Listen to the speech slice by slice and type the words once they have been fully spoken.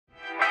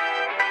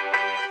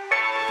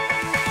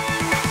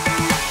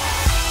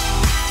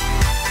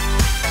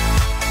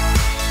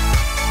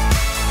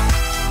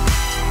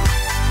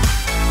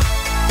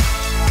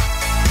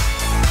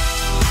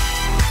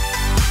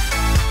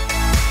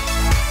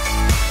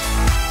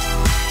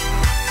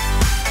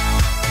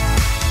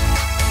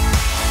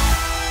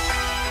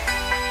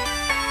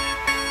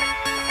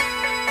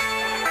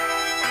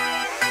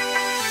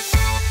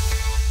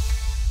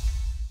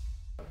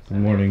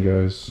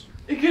guys.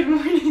 Good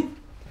morning.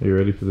 Are you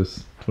ready for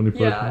this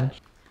 24 hour challenge?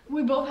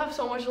 We both have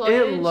so much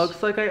luggage. It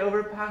looks like I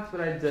overpacked, but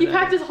I didn't. He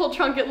packed his whole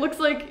trunk. It looks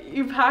like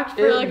you packed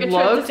for like a trip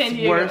to San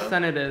Diego. It looks worse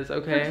than it is,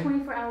 okay? For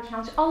 24-hour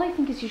challenge. All I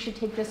think is you should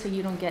take this so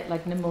you don't get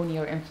like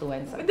pneumonia or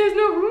influenza. But there's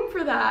no room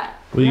for that.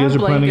 Well, you guys are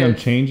planning on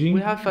changing? We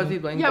have fuzzy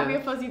blankets. Yeah, we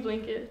have fuzzy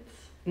blankets.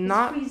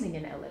 Not It's freezing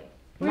in LA.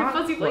 We have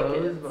fuzzy clothes,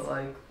 blankets. but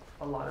like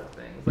a lot of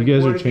things. You Like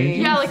guys are board changing?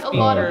 games, Yeah, like a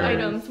lot of speakers,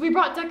 items. We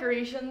brought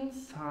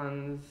decorations.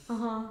 Tons.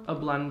 Uh-huh. A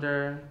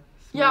blender.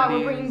 Yeah, we're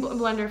smoothies. bringing a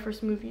blender for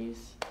smoothies.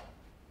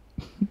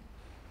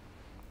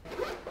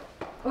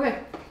 Okay,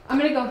 I'm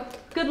gonna go.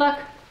 Good luck.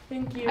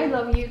 Thank you. I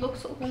love you. You look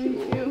so cute.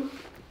 Thank you.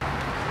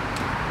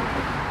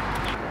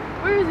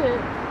 Where is it?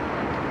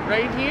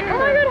 Right here. Oh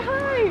my god,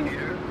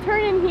 hi!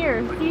 Turn in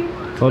here. See?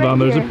 Hold on,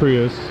 there's a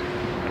Prius.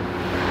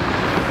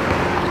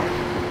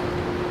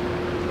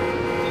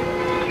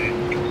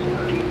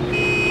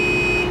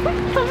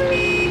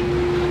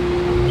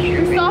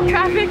 We stop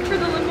traffic for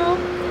the limo.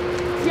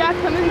 Yeah,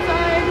 come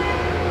inside.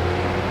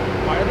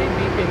 Why are they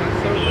beeping? That's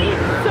so rude.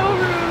 So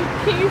rude.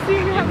 Can you see?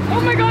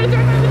 Oh my god, it's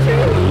right by the tree.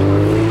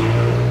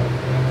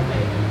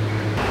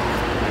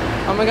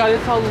 Oh my god,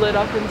 it's all lit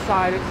up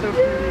inside. It's so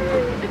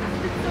pretty.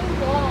 It's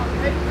so long.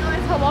 I didn't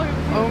realize how long it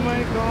was. Oh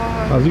my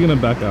god. How's he gonna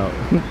back out?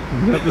 You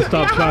have to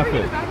stop Yeah, how are we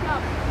traffic. gonna back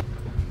up?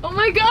 Oh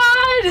my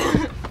god!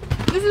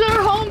 This is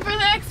our home for the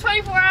next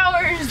 24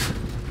 hours.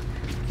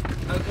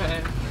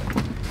 Okay.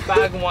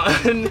 Bag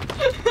one.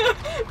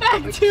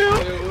 Bag two.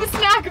 The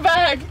snack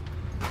bag.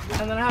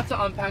 And then I have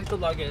to unpack the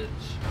luggage.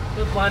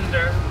 The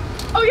blender.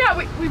 Oh yeah,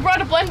 we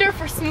brought a blender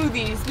for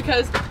smoothies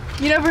because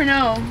you never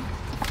know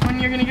when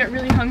you're gonna get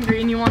really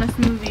hungry and you want a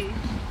smoothie.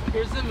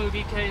 Here's the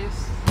movie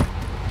case.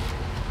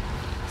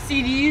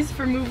 CDs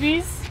for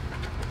movies.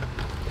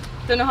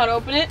 Don't know how to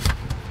open it.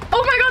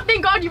 Oh my god,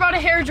 thank god you brought a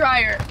hair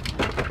dryer.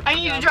 I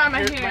need to dry my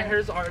hair. My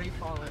hair's already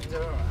falling.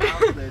 There are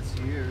outlets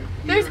here.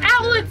 There's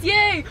outlets,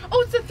 yay!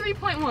 Oh, it's the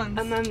 3.1s.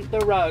 And then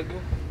the rug.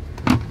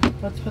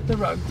 Let's put the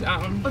rug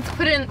down. Let's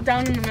put it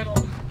down in the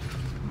middle.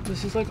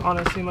 This is like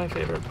honestly my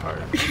favorite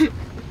part.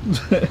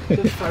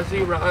 The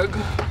fuzzy rug.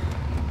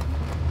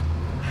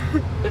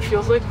 It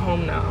feels like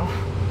home now.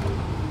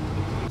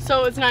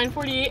 So it's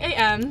 9:48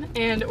 a.m.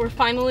 and we're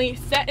finally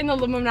set in the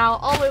limo now.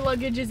 All our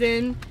luggage is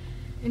in.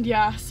 And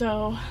yeah,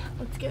 so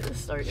let's get this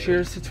started.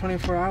 Cheers to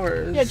 24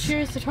 hours. Yeah,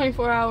 cheers to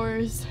 24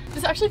 hours.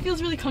 This actually feels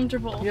really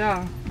comfortable.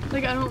 Yeah.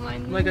 Like I don't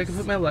mind. Like I can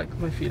put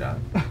my feet up.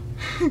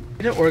 We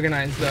need to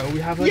organize though. We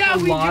have like yeah, a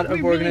lot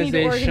of really need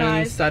to organization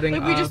organize. setting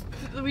like,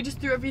 up. We just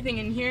threw everything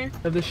in here. We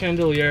have the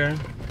chandelier.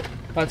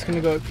 That's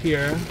gonna go up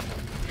here.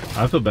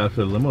 I feel bad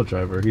for the limo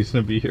driver. He's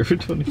gonna be here for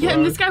 24 Yeah, hours.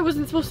 and this guy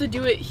wasn't supposed to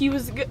do it. He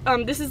was,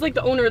 this is like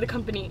the owner of the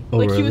company. Oh,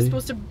 like he was really?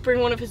 supposed to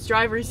bring one of his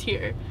drivers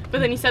here,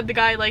 but then he said the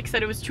guy like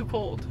said it was too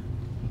cold,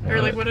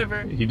 or like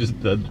whatever. He just,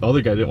 the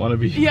other guy didn't want to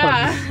be.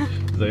 Yeah.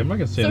 He's like, I'm not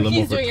gonna stay in So limo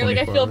he's for doing 24 it.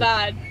 Like I feel hours.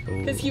 bad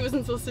because Oh. he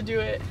wasn't supposed to do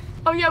it.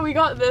 Oh yeah, we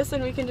got this,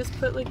 and we can just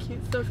put like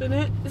cute stuff in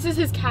it. This is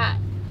his cat.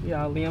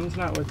 Yeah, Liam's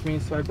not with me,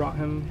 so I brought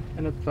him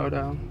in a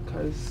photo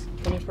because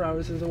 24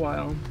 hours is a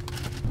while.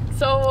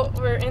 So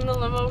we're in the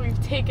limo.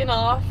 We've taken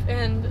off,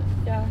 and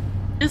yeah,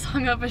 just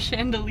hung up a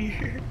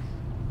chandelier.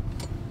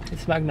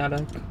 It's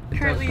magnetic.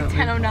 Currently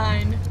Definitely.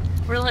 10:09.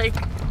 We're like,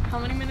 how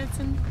many minutes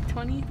in?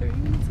 20, 30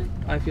 minutes in?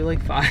 I feel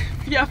like 5.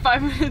 Yeah,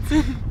 5 minutes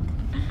in.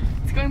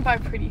 It's going by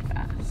pretty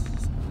fast,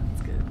 so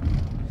that's good.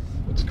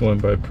 It's going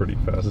by pretty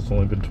fast. It's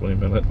only been 20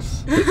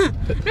 minutes.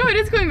 No, it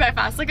is going by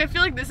fast. Like, I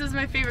feel like this is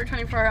my favorite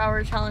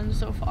 24-hour challenge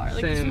so far.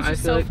 Like, this Same. was I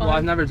just feel so like, fun. well,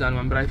 I've never done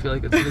one, but I feel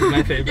like it's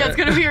my favorite. Yeah, it's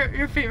gonna be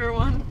your favorite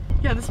one.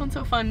 Yeah, this one's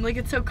so fun. Like,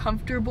 it's so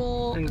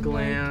comfortable. And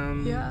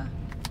glam. Like, yeah.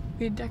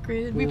 We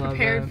decorated. We Love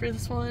prepared it. for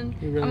this one.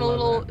 We really I'm a love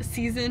little it.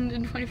 seasoned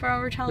in 24-hour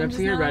We have challenges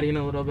to get now. ready in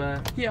a little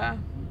bit. Yeah.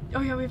 Oh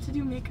yeah, we have to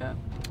do makeup.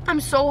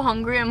 I'm so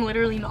hungry. I'm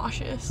literally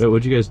nauseous. Wait,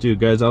 what'd you guys do?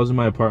 Guys, I was in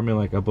my apartment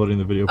like uploading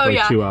the video for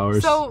like 2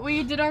 hours. So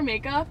we did our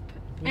makeup.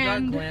 We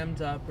and got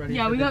glammed up, ready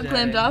yeah, for we the got day.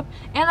 glammed up,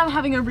 and I'm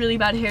having a really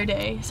bad hair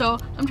day. So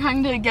I'm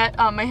trying to get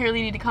my hair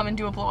lady to come and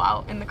do a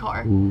blowout in the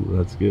car. Ooh,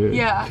 that's good.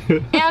 Yeah,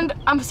 and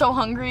I'm so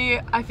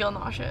hungry. I feel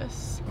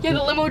nauseous. Yeah,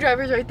 the limo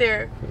driver's right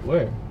there.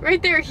 Where?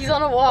 Right there. He's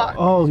on a walk.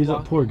 Oh, he's a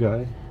poor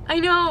guy. I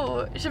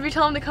know. Should we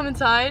tell him to come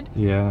inside?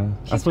 Yeah.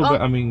 I He's feel on-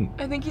 bad. I mean,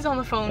 I think he's on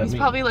the phone. I He's mean-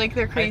 probably like,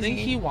 they're crazy. I think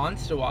he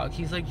wants to walk.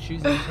 He's like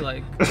choosing to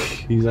like.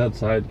 he's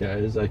outside,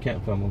 guys. I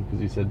can't film him because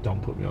he said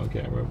don't put me on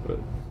camera, but.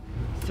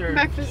 Serve.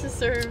 Breakfast is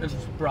served. It's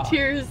brought.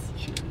 Cheers.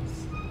 Cheers.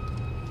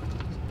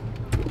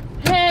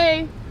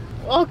 Hey,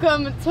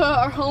 welcome to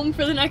our home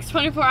for the next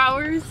 24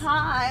 hours.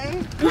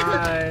 Hi.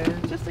 Hi.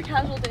 Just a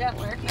casual day at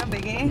work, no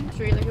biggie.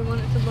 Straight like I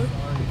wanted to look.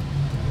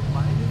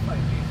 Mind if I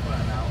leave for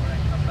an hour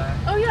and come back?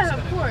 Oh yeah,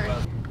 of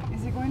course.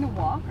 Is he going to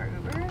walk or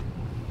Uber?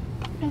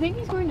 I think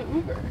he's going to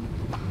Uber.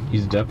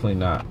 He's definitely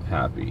not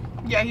happy.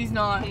 Yeah, he's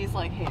not. He's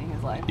like hating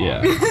his life.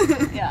 Yeah.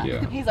 Yeah.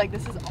 Yeah. He's like,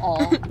 this is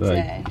all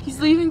day. He's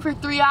leaving for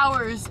 3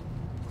 hours.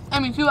 I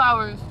mean, 2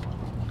 hours.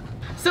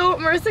 So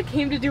Marissa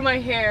came to do my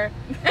hair,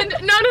 and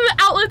none of the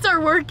outlets are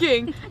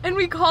working. And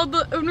we called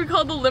the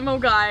limo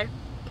guy,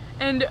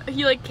 and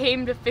he like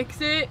came to fix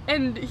it,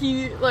 and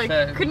he like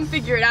Fix. couldn't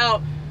figure it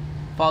out.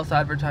 False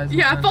advertisement.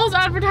 Yeah, false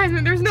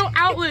advertisement. There's no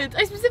outlets.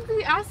 I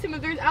specifically asked him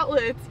if there's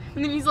outlets,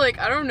 and then he's like,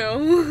 I don't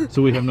know.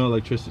 So we have no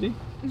electricity?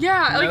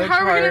 Yeah, like No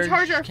how are we gonna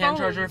charge our phones? Can't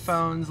charge our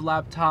phones,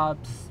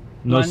 laptops.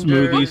 No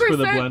blender. smoothies for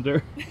the 1%.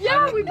 blender?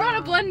 Yeah, we brought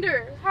a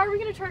blender. How are we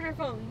gonna charge our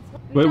phones?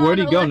 Wait, where'd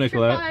he go,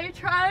 Non-electrify Nicolette?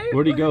 tribe?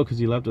 Where'd he go? Because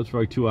he left us for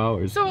like 2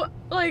 hours. So,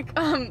 like,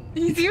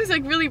 he seems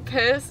like really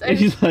pissed. And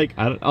he's like,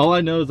 all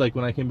I know is like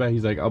when I came back,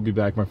 he's like, I'll be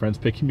back. My friend's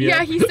picking me up.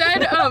 Yeah, he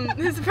said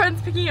his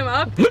friend's picking him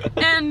up,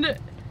 and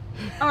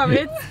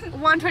it's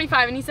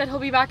 1:25, and he said he'll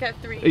be back at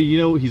 3. You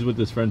know, he's with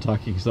his friend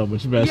talking so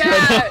much mess Yeah,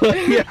 right now.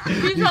 Yeah.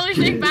 he's probably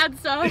saying bad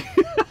stuff.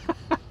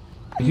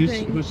 Who's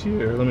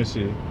here? Let me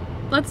see.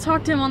 Let's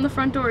talk to him on the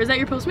front door. Is that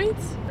your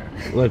Postmates?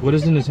 Like, what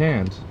is in his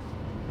hand?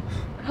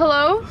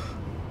 Hello?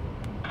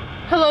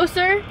 Hello,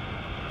 sir?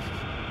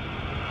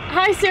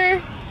 Hi,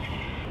 sir.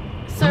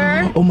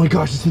 Sir? Oh my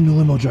gosh, it's the new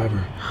limo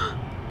driver.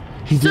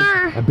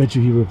 Sir! I bet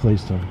you he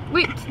replaced him.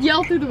 Wait,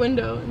 yell through the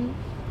window.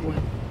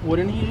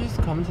 Wouldn't he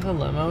just come to the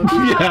limo?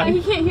 Yeah.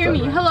 He can't hear me.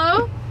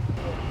 Hello?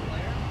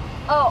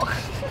 Oh,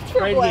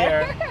 Right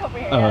here. over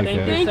here. Oh, okay.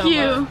 Thank so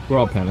you. much. We're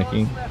all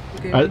panicking.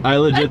 Okay. I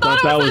legit I thought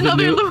thought that it was was a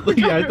another new. limo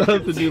Yeah, I driver. thought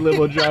it was a new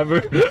limo driver.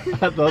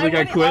 I thought the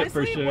guy quit for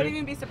honestly, sure. wouldn't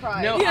even be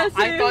surprised. No, Yeah,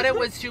 I same. thought it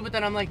was too, but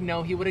then I'm like,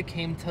 no, he would have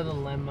came to the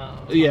limo.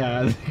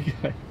 Yeah.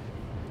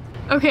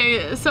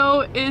 Okay,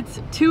 so it's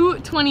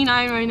 2:29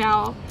 right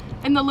now,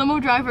 and the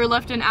limo driver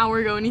left an hour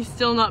ago, and he's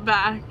still not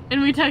back.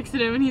 And we texted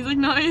him, and he's like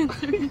not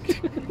answering.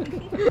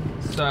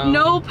 So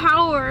No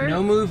power.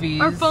 no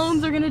movies. Our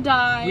phones are gonna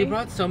die. We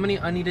brought so many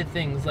unneeded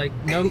things, like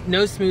no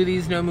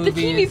smoothies, no The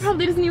movies. TV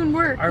probably doesn't even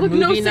work. Our Look,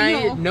 movie no night,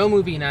 signal. no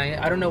movie night.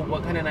 I don't know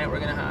what kind of night we're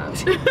gonna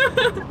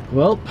have.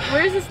 Well,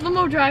 Where's this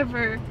limo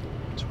driver?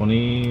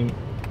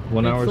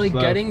 21 hours It's like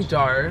left. getting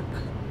dark.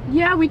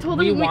 Yeah, we told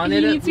We him he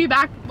wanted it- needs to be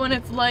back when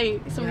it's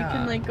light, so we Yeah.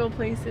 can like go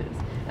places.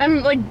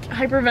 I'm like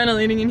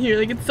hyperventilating in here,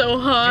 like it's so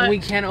hot. And we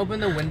can't open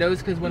the windows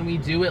because when we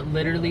do, it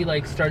literally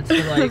like starts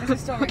to like,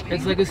 Just don't make me.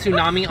 it's like a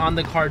tsunami on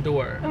the car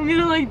door. I'm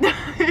gonna like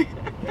die.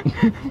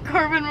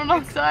 Carbon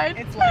monoxide.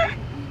 It's like,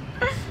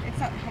 it's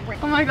not.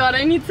 Oh my god,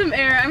 I need some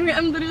air. I'm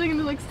literally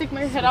gonna like stick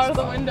my head out of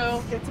the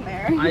window. Get some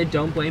air. I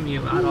don't blame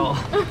you at all.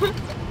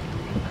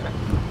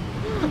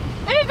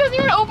 And it doesn't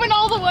even open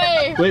all the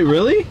way. Wait,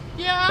 really?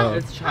 Yeah. Oh.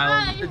 It's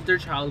it's their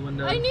child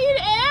window. I need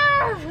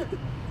air.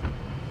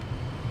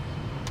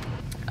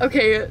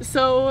 Okay,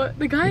 so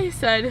the guy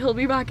said he'll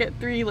be back at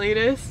 3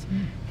 latest.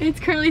 It's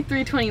currently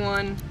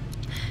 3:21.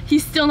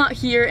 He's still not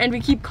here, and we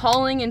keep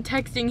calling and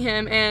texting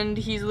him, and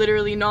he's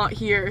literally not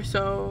here,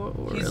 so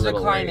we're He's a little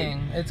declining.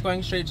 It's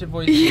going straight to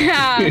voice. worried.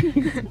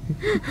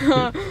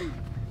 Yeah.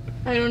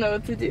 I don't know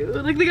what to do.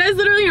 Like, the guy's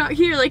literally not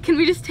here. Like, can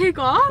we just take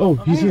off? Oh,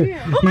 he's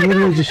here. Oh my He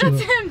literally god, just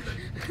that's showed up. him!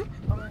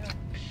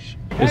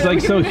 It's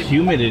like so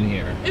humid in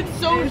here. It's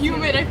so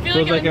humid. I feel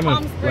Feels like I'm in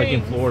Palm like Springs.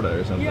 in Florida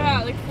or something.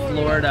 Yeah, like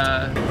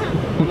Florida. Florida.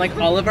 And like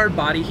all of our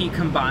body heat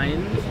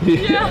combined.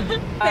 Yeah.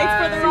 Thanks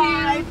for the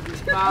ride.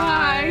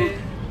 Bye.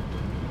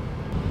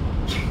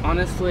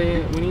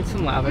 Honestly, we need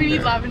some lavender. We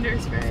need lavender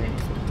spray.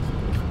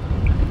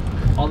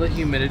 All the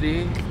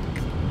humidity.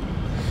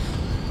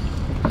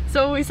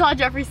 So we saw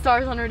Jeffree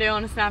Star's on Rodeo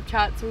on a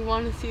Snapchat, so we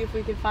wanted to see if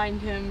we could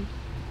find him.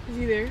 Is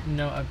he there?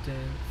 No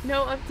updates.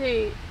 No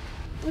update.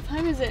 What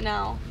time is it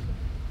now?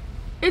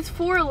 It's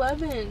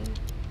 4:11.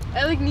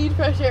 I like need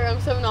fresh air.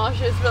 I'm so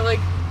nauseous, but like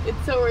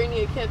it's so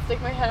rainy I can't stick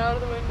my head out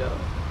of the window.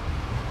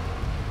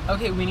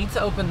 Okay, we need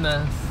to open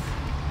this.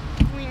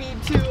 We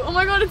need to. Oh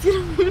my god, it's gonna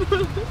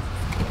ruin.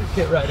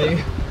 Get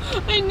ready.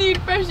 I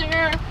need fresh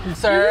air.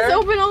 Sir? Is this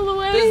open all the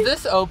way? Does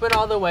this open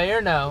all the way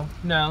or no?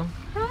 No.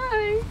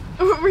 Hi.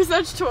 We're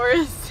such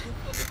tourists.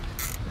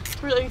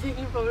 We're like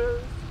taking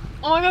photos.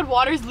 Oh my god,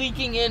 water's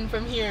leaking in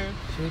from here.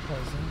 Should we close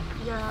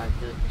it? Yeah, I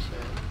feel like we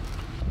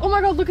should. Oh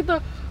my god, look at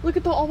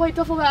the all white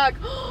duffel bag.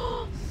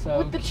 So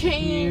With the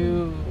chain.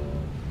 cute.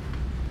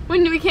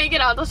 When we can't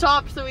get out the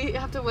shop, so we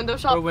have to window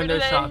shop We're window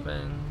for today.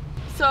 shopping.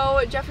 So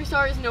Jeffree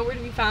Star is nowhere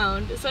to be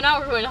found. So now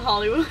we're going to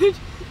Hollywood.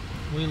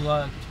 We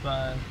looked,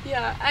 but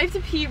Yeah, I have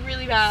to pee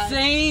really bad.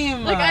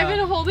 same. Like I've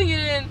been holding it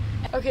in.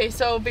 Okay,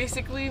 so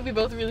basically we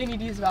both really need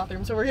to use the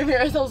bathroom. So we're giving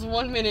ourselves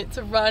 1 minute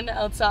to run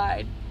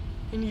outside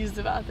and use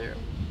the bathroom.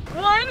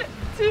 1,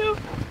 2,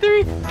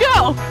 3,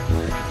 go!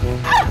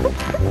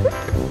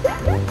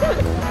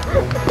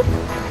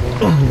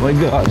 Oh my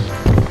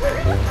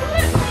gosh.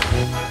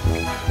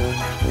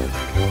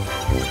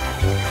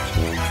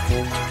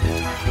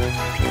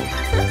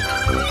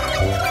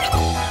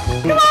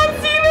 Come on,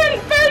 Steven!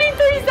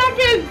 33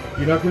 seconds!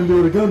 You're not gonna be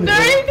able to go, Nico.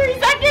 33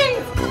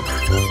 seconds!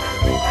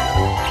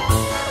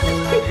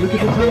 Look at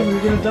the time,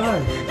 you're gonna die.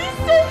 He's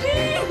so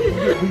cheap!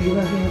 You're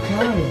not gonna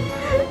time.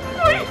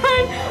 Oh my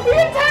god! We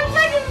have 10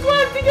 seconds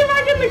left to get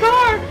back in the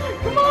car!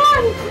 Come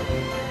on!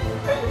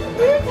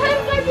 We have 10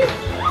 seconds!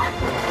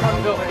 I'm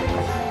going.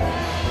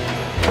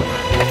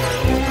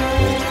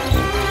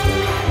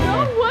 No,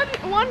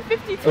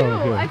 1:52.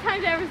 Oh, good. I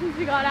timed it ever since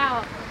we got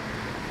out.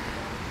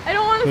 I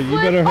don't want to But you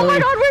slip. better Oh my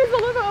hurry. god, where's the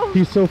limo?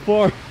 He's so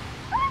far.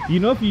 You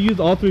know, if you use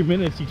all 3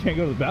 minutes, you can't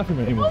go to the bathroom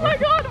anymore. Oh my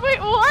god,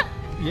 wait, what?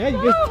 Yeah,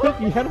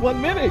 you had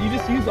 1 minute. You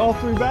just used all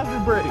 3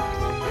 bathroom breaks.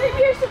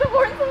 Maybe I should have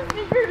worn some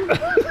sneakers.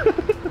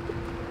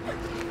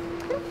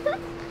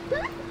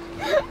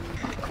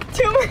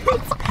 2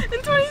 minutes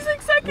and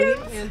 26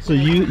 seconds. So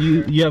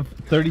you have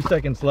 30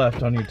 seconds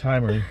left on your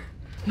timer.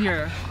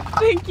 Here.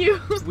 Thank you.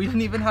 We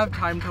didn't even have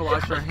time to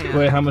wash our hands.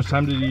 Wait, how much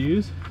time did you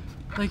use?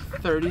 Like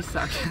 30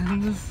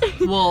 seconds.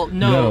 Well,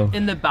 no,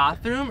 in the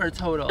bathroom or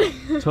total?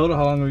 Total,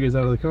 how long were you guys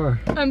out of the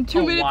car? 2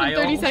 minutes and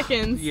 30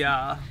 seconds.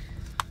 Yeah.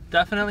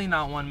 Definitely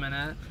not 1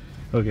 minute.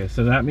 Okay,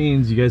 so that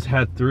means you guys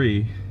had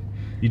 3.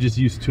 You just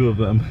used 2 of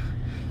them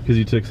because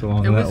you took so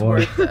long. It in was that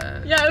water. worth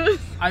it. Yeah, it was.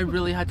 I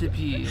really had to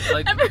pee.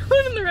 Like,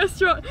 everyone in the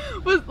restaurant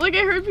was like,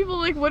 I heard people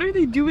like, what are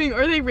they doing?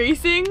 Are they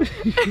racing? do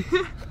you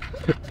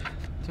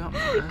want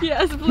more?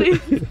 Yes,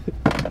 please.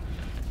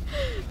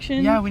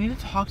 Yeah, we need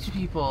to talk to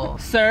people.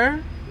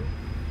 Sir?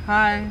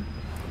 Hi.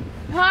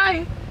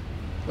 Hi.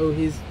 Oh,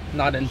 he's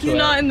not into it. He's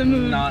not in the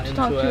mood Not to into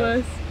talk it. to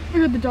us. I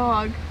heard the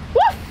dog.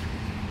 Woof!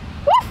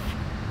 Woof!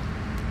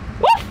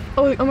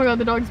 Woof! Oh my god,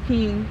 the dog's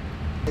peeing.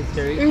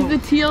 There's the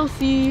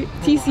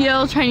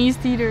TCL Chinese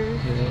theater.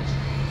 Yeah.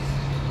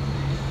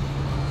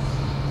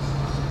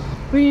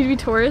 We need to be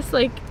tourists,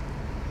 like,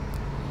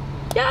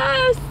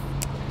 yes!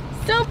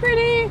 So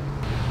pretty!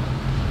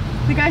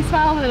 The guy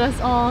smiled at us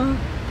all.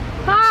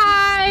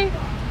 Hi!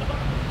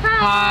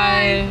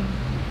 Hi.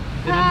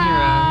 They didn't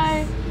hear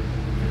us.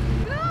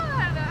 Good,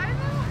 I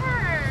know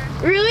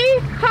her. Really?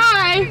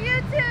 Hi! You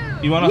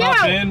too. You want to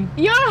hop in?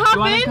 You wanna hop You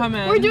wanna in? come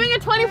in? We're doing a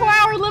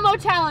 24-hour limo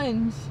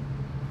challenge.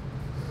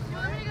 You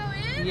want me to go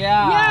in?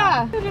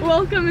 Yeah. Yeah.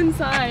 Welcome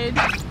inside.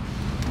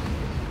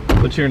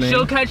 What's your name?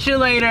 She'll catch you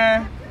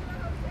later.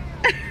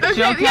 Okay,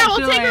 She'll catch yeah, we'll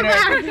you take her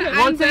later. back.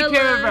 We'll take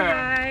care of her.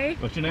 Hi.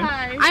 What's your name?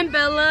 Hi. I'm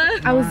Bella.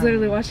 I was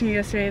literally watching it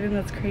yesterday. I think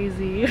that's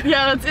crazy.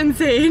 Yeah, that's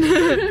insane.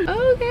 Okay. That's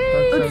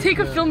Let's so take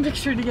a cute. film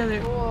picture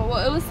together. Oh,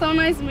 well, it was so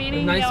nice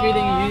meeting Nice y'all.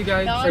 meeting you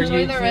guys. Y'all Or enjoy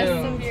you the too. rest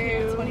of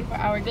your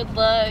 24-hour. Good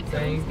luck.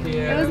 Thank you.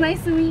 It was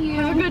nice to meet you.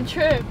 Have a good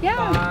trip. Yeah.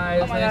 Bye.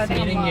 Oh It's my nice God,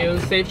 meeting thank you.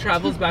 Safe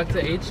travels back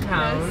to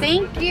H-Town.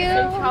 Thank you.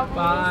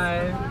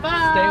 Bye.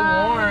 Bye. Stay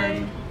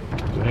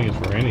warm. Dang,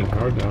 it's raining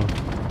hard now.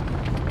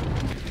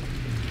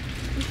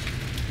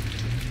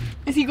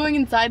 Is he going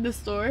inside the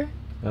store?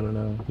 I don't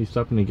know. He's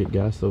stopping to get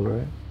gas though,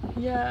 right?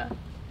 Yeah.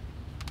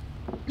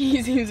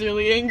 He seems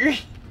really angry.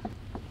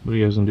 What are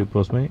you guys gonna do,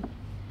 Postmate?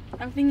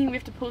 I'm thinking we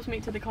have to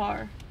Postmate to the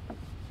car.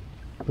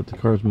 But the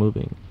car's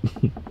moving.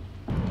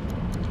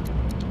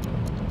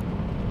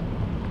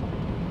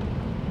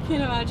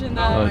 Can't imagine Oh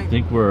that. I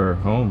think we're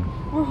home.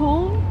 We're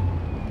home?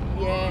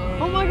 Yay.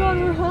 Oh my god,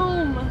 we're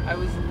home. I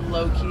was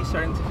low-key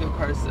starting to feel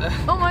car sick.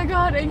 Oh my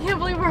god, I can't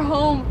believe we're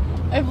home.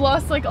 I've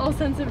lost like all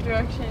sense of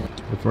direction.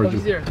 Before Oh,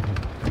 he's here.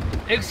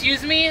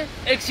 Excuse me?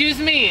 Excuse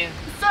me?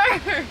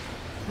 Sir!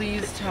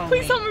 Please tell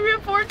Please me. tell me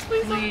reports,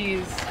 please.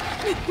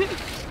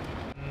 Please.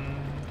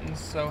 I'm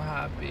so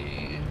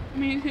happy.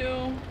 Me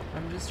too.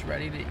 I'm just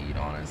ready to eat,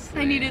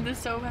 honestly. I needed this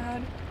so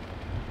bad.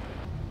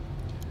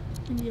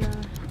 Yeah,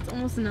 it's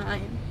almost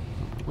 9.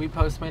 We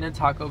Postmated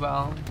Taco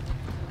Bell.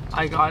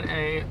 I got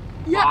a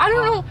Yeah, I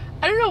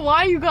don't know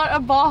why you got a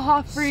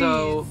Baja Freeze.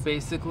 So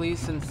basically,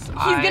 since He's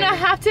gonna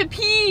have to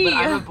pee. But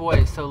I'm a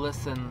boy, so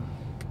listen.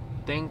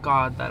 Thank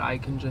God that I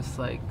can just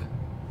like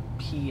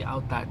pee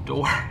out that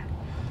door.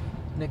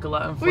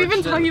 Nicolette, unfortunately.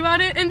 We've been talking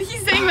about it, and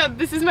he's saying that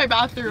this is my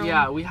bathroom.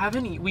 Yeah,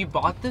 we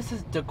bought this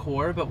as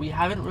decor, but we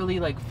haven't really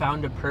like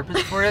found a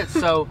purpose for it.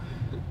 So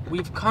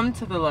we've come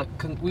to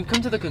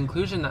the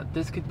conclusion that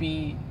this could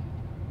be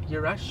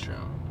your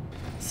restroom.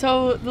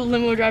 So the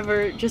limo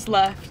driver just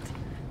left.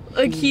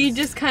 Like he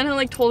just kind of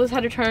like told us how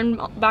to turn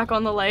back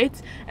on the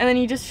lights, and then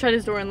he just shut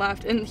his door and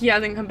left, and he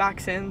hasn't come back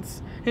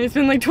since. And it's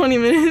been like 20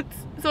 minutes.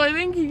 So I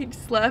think he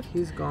just left.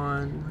 He's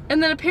gone.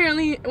 And then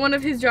apparently one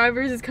of his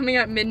drivers is coming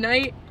at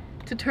midnight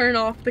to turn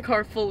off the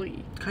car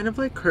fully. Kind of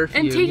like curfew,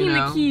 And taking you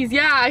know? the keys.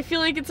 Yeah, I feel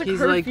like it's a He's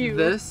curfew. like,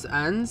 this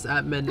ends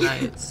at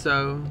midnight,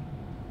 so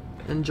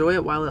enjoy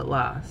it while it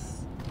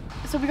lasts.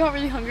 So we got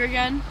really hungry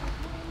again.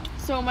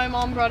 So my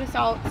mom brought us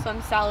out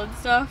some salad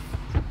stuff.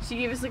 She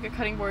gave us like a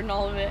cutting board and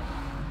all of it.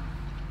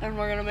 And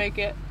we're gonna make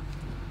it.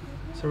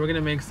 So we're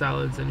gonna make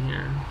salads in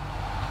here.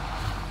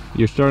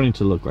 You're starting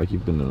to look like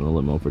you've been in a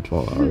limo for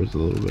 12 hours a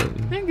little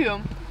bit. Thank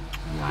you.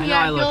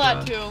 Yeah, I feel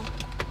that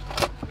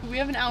too. We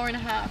have an hour and a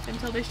half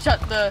until they shut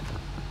the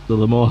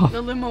limo off.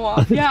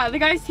 off. Yeah, the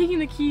guy's taking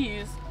the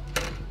keys.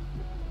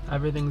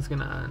 Everything's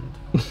gonna end.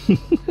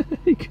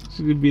 It's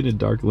gonna be in a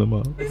dark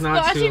limo. These not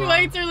too flashing long.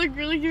 lights are like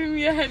really giving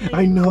me a headache.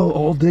 I know,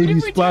 all day What if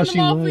these we turn flashing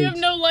them off, lights. we have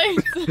no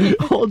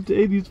lights? All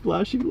day these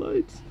flashing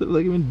lights. They're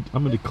like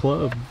I'm in a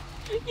club.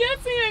 Yeah,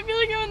 see, I feel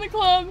like I'm in the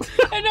club.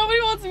 And nobody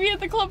wants to be at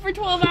the club for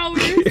 12 hours.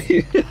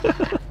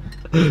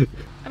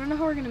 I don't know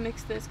how we're gonna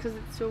mix this because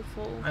it's so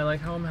full. I like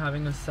how I'm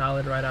having a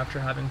salad right after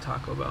having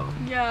Taco Bell.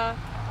 Yeah.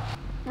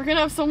 We're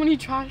gonna have so many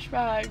trash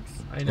bags.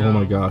 I know. Oh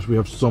my gosh, we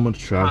have so much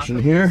trash Half in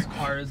of here. This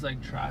car is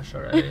like trash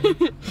already.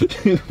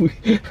 We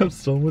have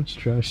so much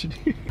trash in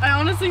here. I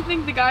honestly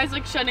think the guy's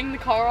like shutting the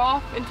car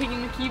off and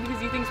taking the key because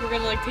he thinks we're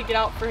gonna like take it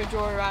out for a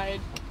joyride.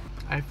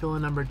 I feel a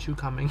number 2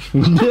 coming.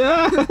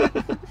 Yeah.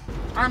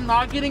 I'm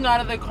not getting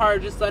out of the car,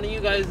 just letting you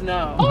guys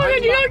know. Oh my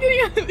god, you're not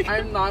getting out of the car.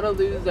 I'm not a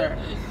loser.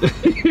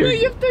 No,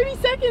 you have 30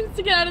 seconds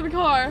to get out of the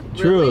car.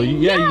 True. Really?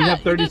 Yeah, you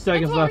have 30 that's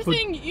seconds what left. we're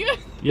saying. You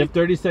have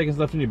 30 seconds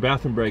left in your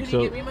bathroom break, Can so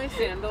you give me my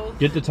sandals?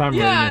 get the timer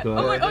Yeah. ready,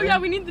 Nicolette. Oh yeah,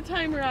 we need the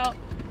timer out.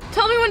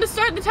 Tell me when to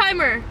start the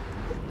timer.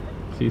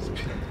 He's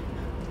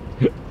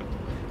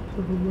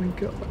oh my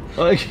god.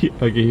 I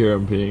can hear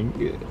him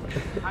peeing.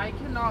 I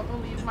cannot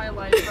believe my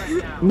life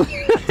right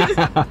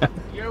now.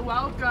 You're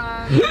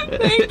welcome.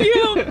 Thank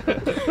you.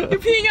 You're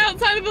peeing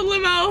outside of the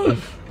limo.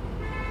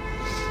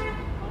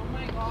 Oh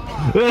my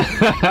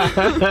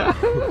god.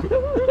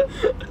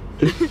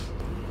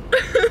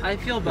 I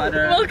feel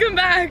better. Welcome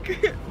back.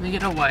 Let me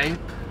get a wipe.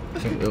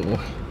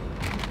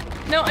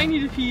 No, I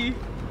need to pee.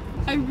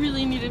 I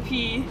really need to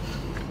pee.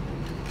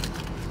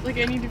 Like,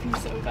 I need to pee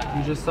so bad.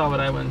 You just saw what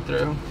I went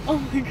through. Oh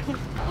my god.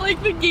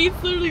 Like, the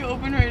gate's literally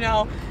open right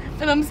now.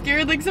 And I'm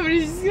scared, like,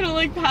 somebody's just gonna,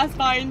 like, pass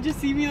by and just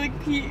see me, like,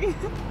 pee.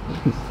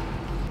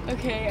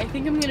 Okay, I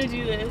think I'm gonna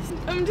do this.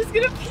 I'm just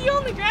gonna pee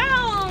on the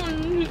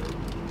ground.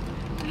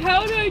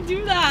 How do I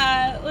do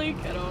that? Like,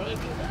 I don't wanna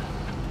do that.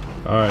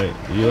 Alright,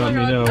 you Oh let my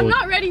me god, know I'm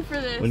not ready for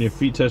this. when your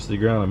feet touch the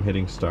ground. I'm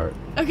hitting start.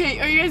 Okay,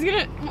 are you guys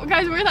gonna...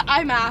 Guys, wear the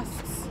eye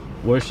masks.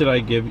 Where should I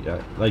give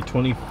you? Like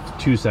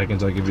 22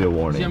 seconds, I'll give you a Do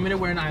warning. you want me to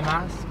wear an eye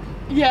mask?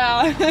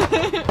 Yeah.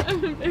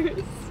 I'm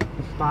embarrassed.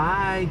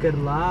 Bye, good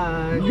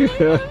luck.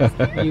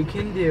 You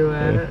can do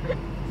it.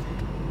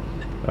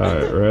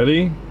 Alright,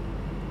 ready?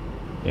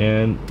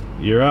 And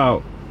you're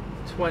out.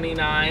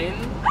 29.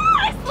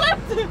 I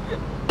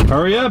slipped!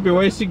 Hurry up, you're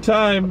wasting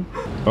time.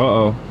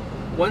 Uh-oh.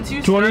 Once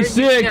you start, you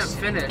 26, can't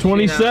finish,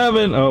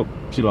 27. You know?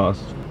 Oh, she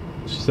lost.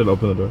 She said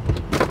open the door.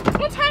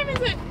 What time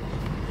is it?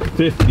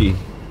 50.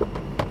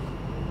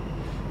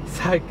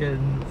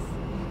 Seconds.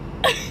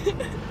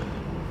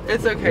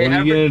 It's okay. What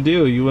are you gonna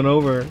do? You went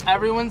over.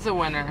 Everyone's a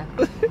winner.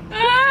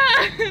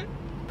 Ah!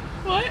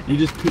 What? You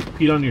just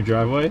peed on your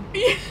driveway?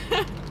 Yeah.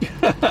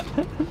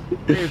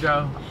 There you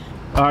go.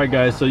 Alright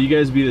guys, so you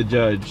guys be the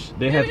judge.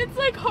 They had It's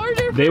like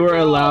harder. they for were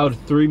girls. allowed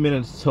 3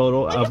 minutes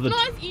total Like, of it's the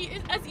not as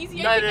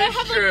easy. That I think I is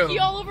have true. like pee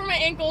all over my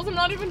ankles. I'm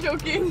not even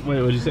joking. Wait,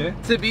 what'd you say?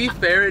 To be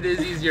fair, it is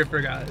easier for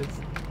guys.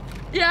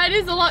 Yeah, it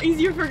is a lot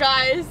easier for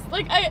guys.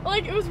 Like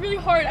it was really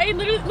hard. I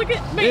literally look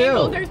at my Ew.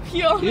 ankles. There's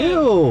pee on them.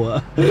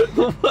 Ew!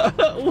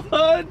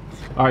 What?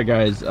 Alright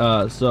guys,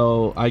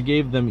 so I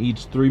gave them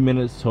each 3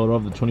 minutes total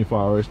of the 24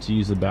 hours to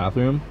use the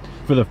bathroom.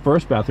 For the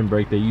first bathroom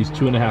break, they used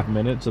 2.5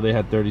 minutes, so they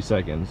had 30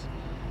 seconds.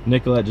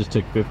 Nicolette just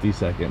took 50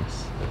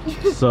 seconds.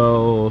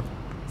 So...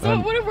 So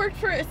it would have worked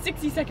for a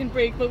 60-second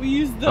break, but we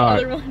used the Alright.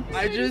 other one.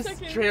 I 30 just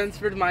seconds.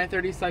 transferred my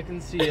 30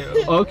 seconds to you.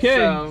 Okay.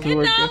 So, So And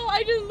we're now good.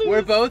 I just lose.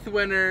 we're both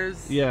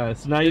winners. Yeah,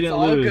 so now you It's didn't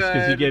all lose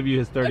because he good. gave you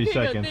his 30 Okay,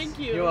 seconds. Good, thank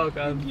you. You're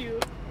welcome. Thank you.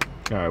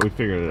 Alright, we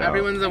figured it out.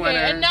 Everyone's a winner.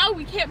 Okay, and now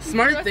we can't pee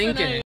Smart the rest of the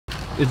thinking.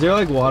 night. Is there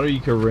like water you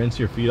could rinse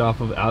your feet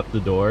off of out the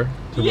door?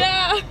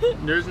 Yeah.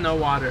 There's no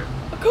water.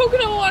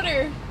 Coconut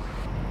water.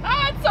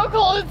 Ah, it's so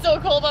cold. It's so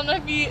cold on my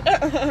feet.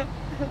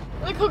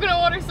 The coconut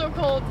water's so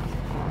cold.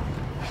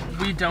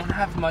 We don't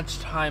have much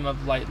time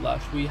of light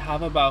left. We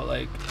have about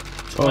like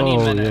 20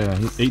 Oh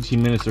minutes. yeah,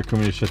 18 minutes are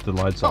coming to shut the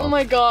lights off. Oh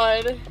my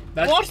god.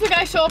 That's- Watch the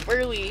guy show up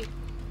early.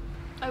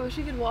 I wish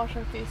we could wash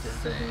our faces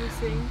so we can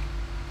sing.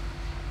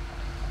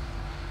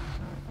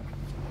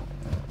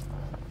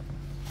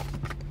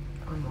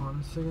 I'm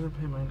honestly gonna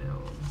paint my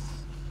nails.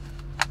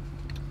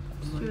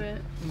 Do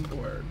it. I'm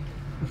bored.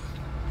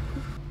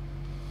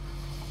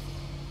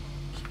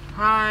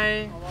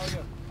 Hi. How are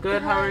you?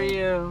 Good, how are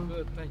you?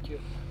 Good, thank you.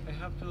 I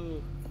have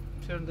to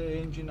turn the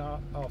engine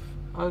off.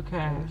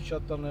 Okay.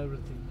 Shut down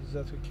everything. Is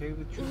that okay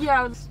with you?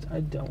 Yeah, I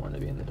don't want to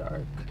be in the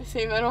dark.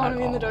 same. I don't want to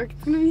be in the dark.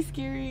 It's gonna be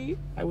scary.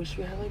 I wish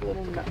we had like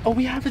little. Oh,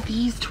 we have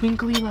these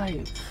twinkly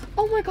lights.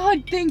 Oh my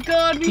god, thank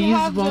god we These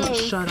have won't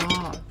those. shut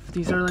off.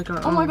 These are like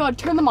our. Oh my god,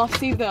 turn them off,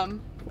 save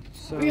them.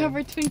 So, We have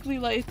our twinkly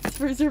lights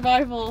for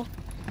survival.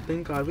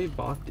 Thank God we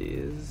bought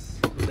these.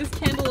 This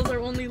candle is our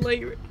only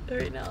light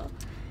right now.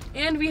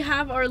 And we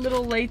have our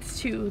little lights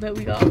too that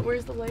we got.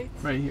 Where's the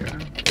lights? Right here.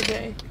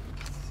 Okay.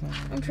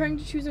 I'm trying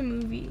to choose a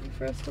movie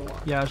for us to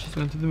watch. Yeah, she's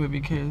going through the movie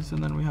case,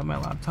 and then we have my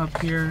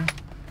laptop here.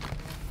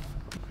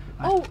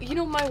 Oh, you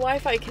know my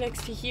Wi-Fi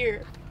connects to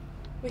here.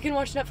 We can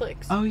watch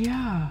Netflix. Oh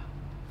yeah.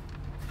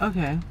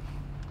 Okay.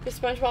 Is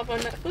SpongeBob on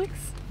Netflix?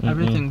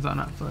 Everything's on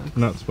Netflix.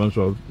 Not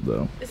SpongeBob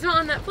though. It's not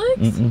on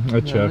Netflix?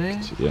 I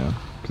checked, yeah,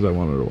 because I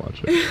wanted to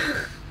watch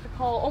it.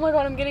 Oh my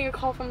god, I'm getting a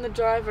call from the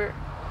driver.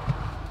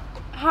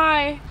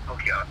 Hi.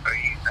 Okay, are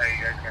you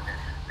guys gonna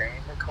stay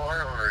in the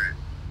car or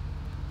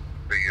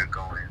you're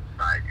going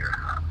inside your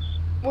house?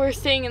 We're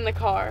staying in the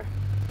car.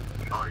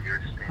 Oh,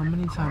 you're staying How in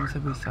many the car. times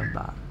have we said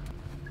that?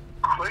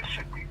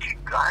 Question, did you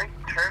guys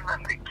turn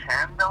on the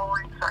candle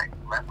inside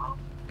limo?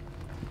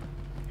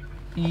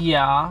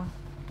 Yeah.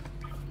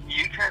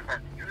 You cannot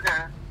do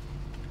that.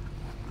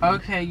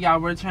 Okay, yeah,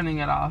 we're turning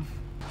it off.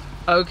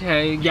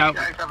 Okay, yeah. Do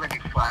you guys have any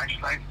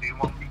flashlights? Do you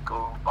want me to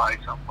go buy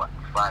some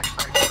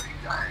flashlights for you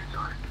guys?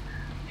 Or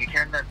you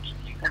cannot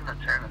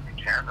turn on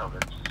the candle.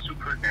 It's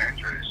super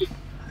dangerous.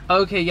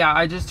 Okay, yeah,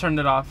 I just turned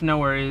it off. No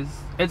worries.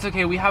 It's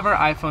okay. We have our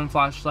iPhone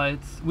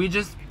flashlights. We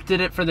just did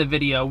it for the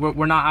video.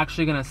 We're not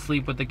actually gonna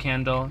sleep with the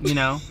candle, you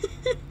know?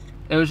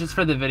 It was just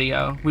for the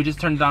video. We just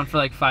turned it on for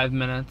like 5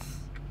 minutes.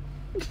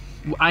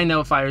 I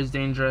know fire's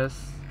dangerous.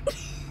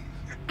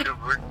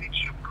 Where did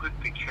you put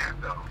the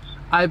candles?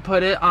 I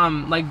put it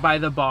like by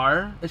the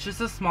bar. It's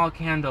just a small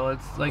candle.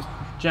 It's like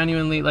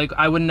genuinely like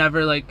I would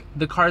never like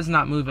the car's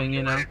not moving,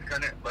 you know.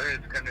 But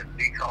it's gonna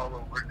leak all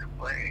over the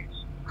place.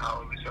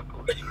 How are we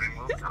supposed to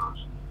remove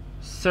those?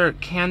 Sir,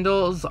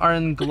 candles are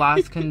in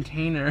glass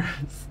containers.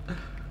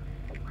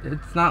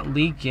 It's not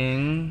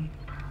leaking.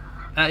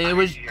 It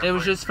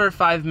was just for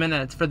 5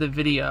 minutes for the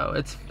video.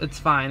 It's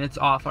fine. It's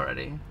off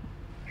already.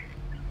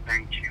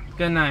 Thank you.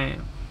 Good night.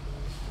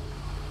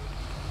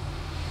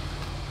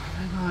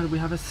 Oh my god, we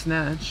have a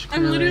snitch.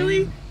 I'm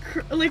Clearly.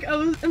 literally,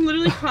 I'm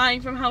literally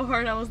crying from how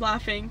hard I was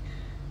laughing.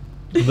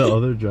 The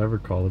other driver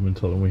called him and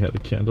told him we had a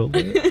candle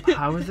there.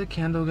 How is the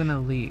candle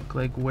gonna leak?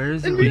 Like, where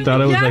is it? We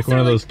thought it was Yeah, like so one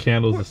of like, those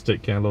candles, a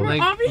stick candle. we're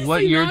Like, obviously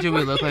what year not do we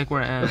going- look like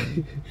we're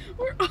in?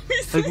 We're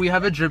obviously Like, we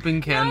have a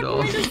dripping candle.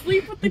 not going to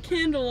sleep with the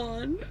candle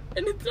on,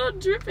 and it's not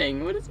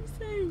dripping. What is he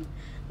saying?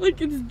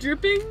 Like it's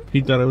dripping?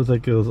 He thought it was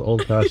like those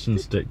old-fashioned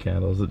stick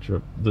candles that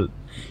drip,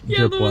 Yeah,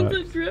 drip the ones wax.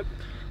 that drip.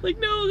 Like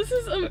no, this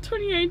is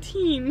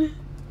 2019.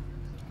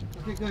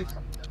 Okay, guys.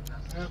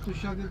 I have to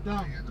shut it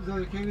down. Is that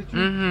okay with you?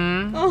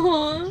 Mm-hmm. Uh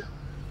huh.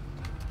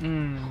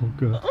 Mm. Oh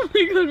god. Oh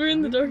my god, we're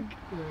in the dark.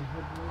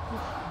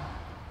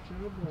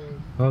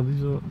 Oh,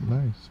 these are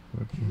nice.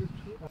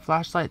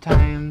 Flashlight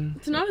time.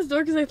 It's not as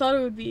dark as I thought it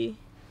would be.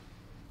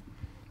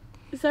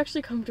 It's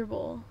actually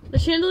comfortable. The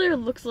chandelier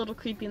looks a little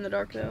creepy in the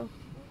dark though.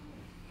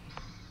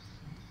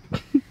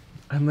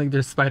 I'm like,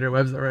 there's spider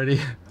webs already.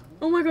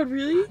 Oh my god,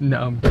 really?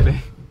 No, I'm kidding.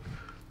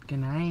 Good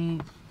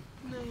night,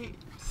 Night.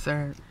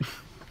 sir.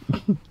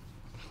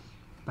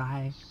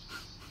 Bye.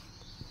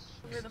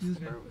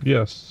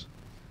 Yes.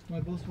 My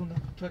boss wanna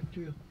talk to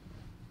you.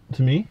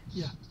 To me?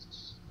 Yeah.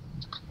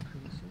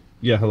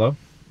 Yeah, hello?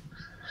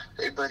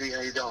 Hey buddy,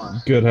 how you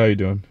doing? Good, how you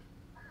doing?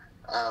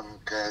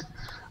 Good.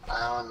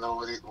 I don't know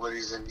what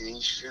is an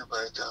issue,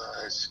 but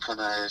it's kind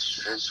of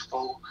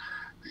stressful.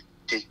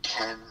 They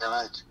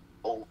cannot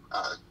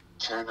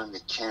turn on the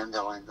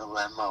candle in the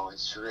limo.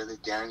 It's really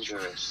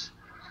dangerous.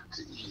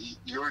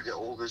 You're the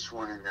oldest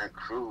one in that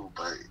crew,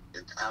 but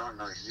I don't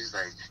know if he's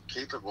like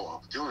capable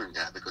of doing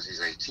that because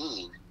he's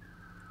 18.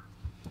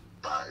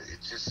 But it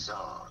just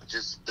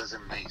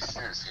doesn't make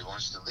sense. He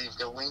wants to leave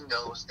the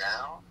windows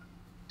down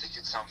to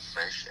get some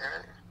fresh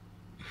air.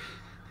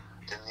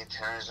 Then he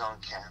turns on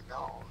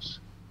candles.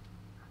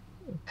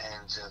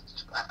 And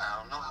I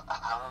don't know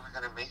how are we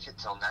gonna make it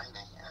till 9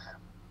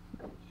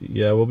 a.m.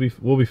 Yeah, we'll be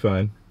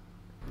fine.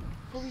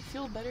 Will we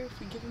feel better if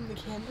we give him the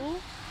candle?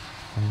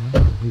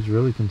 He's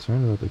really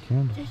concerned about the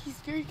candle. Yeah, he's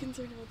very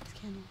concerned about these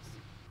candles.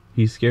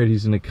 He's scared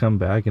he's gonna come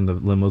back and the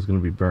limo's gonna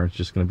be burnt. It's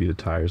just gonna be the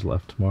tires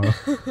left tomorrow.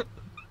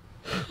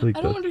 Like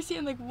I don't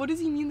understand, like, what does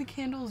he mean the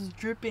candle is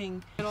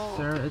dripping at all?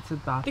 Sir, it's a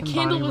Bath The and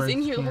candle Body was in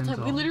Works here the whole time. We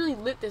candle. literally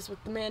lit this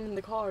with the man in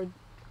the car.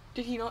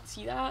 Did he not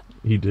see that?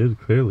 He did,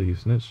 clearly. He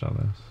snitched on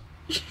us.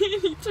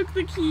 He took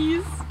the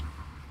keys.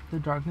 The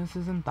darkness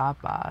isn't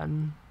that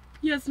bad.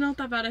 Yeah, it's not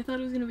that bad. I thought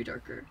it was gonna be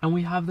darker. And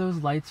we have those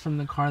lights from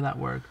the car that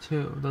work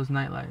too. Those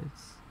night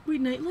lights. Wait,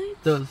 night lights?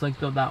 Those like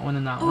that one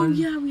and that Oh one.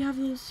 yeah, we have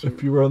those too.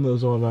 If you run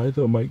those all night,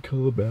 that might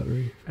kill the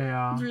battery.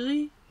 Yeah.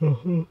 Really?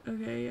 Uh-huh.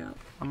 Okay, yeah.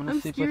 I'm gonna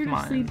I'm sleep scared with of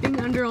mine. sleeping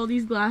under all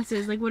these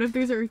glasses. Like, what if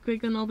there's an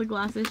earthquake and all the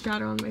glasses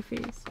shatter on my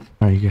face?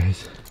 Alright, you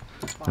guys.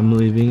 I'm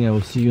leaving. I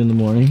will see you in the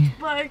morning.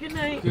 Bye, good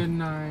night. Good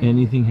night.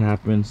 Anything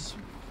happens,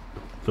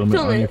 film it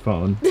Film on it. your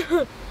phone.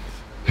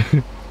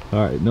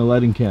 Alright, no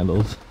lighting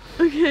candles.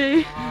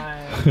 Okay.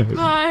 Bye.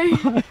 Bye.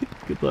 Bye.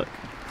 Good luck.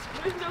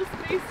 There's no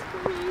space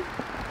for me.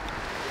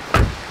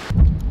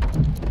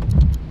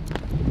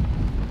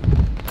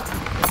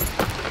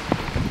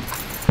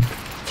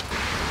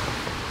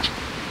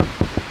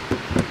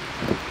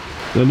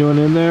 Is anyone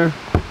in there?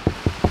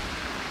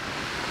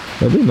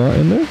 Are they not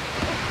in there?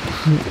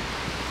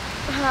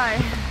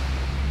 Hi.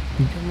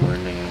 Good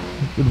morning.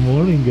 Good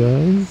morning,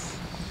 guys.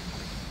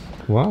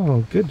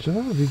 Wow, good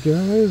job, you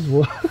guys.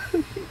 What?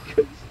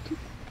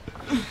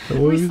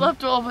 We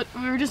slept well, but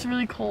we were just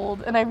really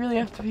cold, and I really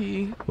have to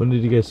pee. When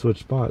did you guys switch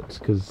spots?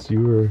 Because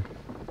you were...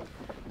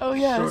 Oh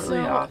yeah, Shortly so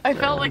after. I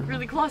felt like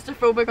really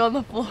claustrophobic on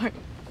the floor.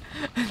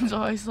 And so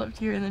I slept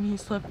here, and then he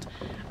slept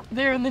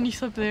there, and then he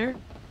slept there.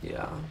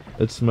 Yeah.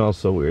 It smells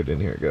so weird in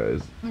here,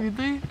 guys.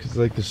 Weirdly. Because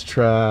like there's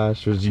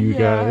trash, there's you Yeah.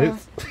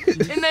 guys.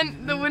 And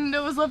then the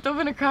window was left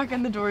open a crack,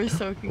 and the door is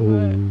soaking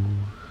wet. Ooh.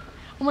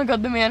 Oh my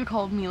god, the man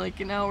called me like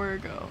an hour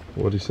ago.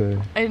 What'd he say?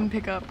 I didn't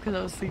pick up because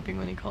I was sleeping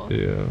when he called.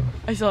 Yeah.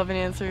 I still haven't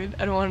answered.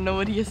 I don't want to know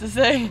what he has to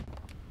say.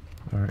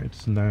 Alright,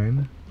 it's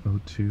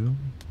 9:02.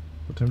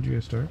 What time did you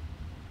guys start?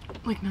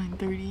 Like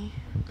 9:30.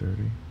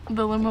 9:30.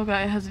 The limo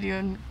guy hasn't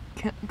even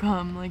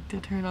come like to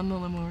turn on the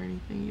limo or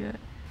anything yet.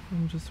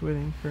 I'm just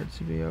waiting for it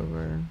to be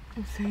over.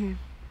 I'm safe.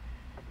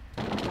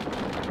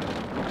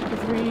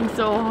 It's raining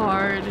so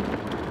hard.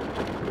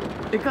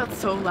 It got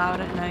so loud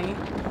at night.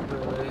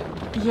 Really?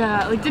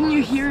 Yeah, like didn't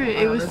you hear it?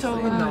 It was so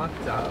honestly loud.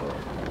 knocked out.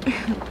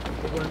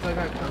 Like, once I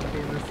got comfy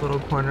in this little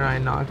corner, I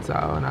knocked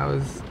out, and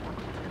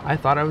I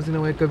thought I was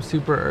gonna wake up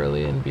super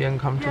early and be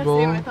uncomfortable.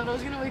 Yeah, same. I thought I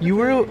was gonna wake you up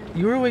were earlier.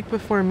 you were awake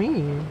before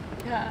me.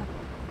 Yeah.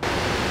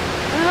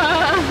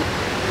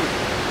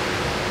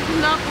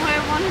 Not the way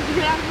I wanted to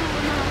get out of the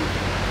limo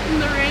in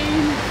the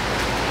rain.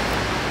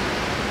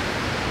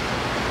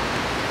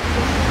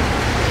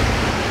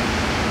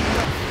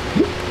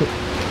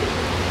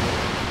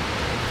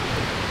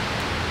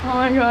 Oh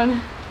my god.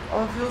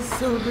 Oh, it feels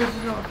so good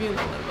to not be in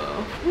the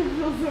limo. It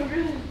feels so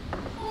good.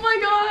 Oh my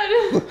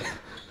god.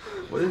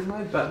 What is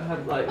my bed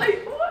head like?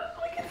 Like, what?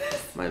 Look at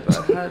this. My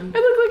bed head. I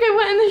look like I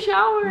went in the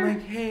shower. I'm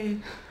like, hey.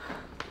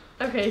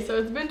 Okay, so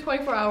it's been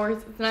 24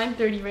 hours. It's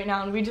 9:30 right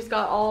now, and we just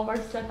got all of our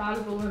stuff out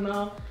of the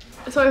limo.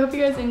 So I hope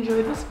you guys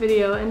enjoyed this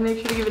video, and make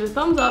sure to give it a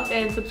thumbs up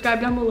and subscribe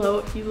down below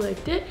if you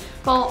liked it.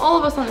 Follow all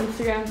of us on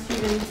Instagram.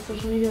 Steven's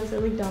social medias are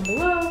linked down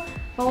below.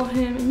 Follow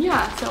him, and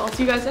yeah, so I'll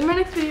see you guys in my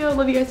next video.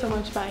 Love you guys so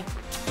much. Bye.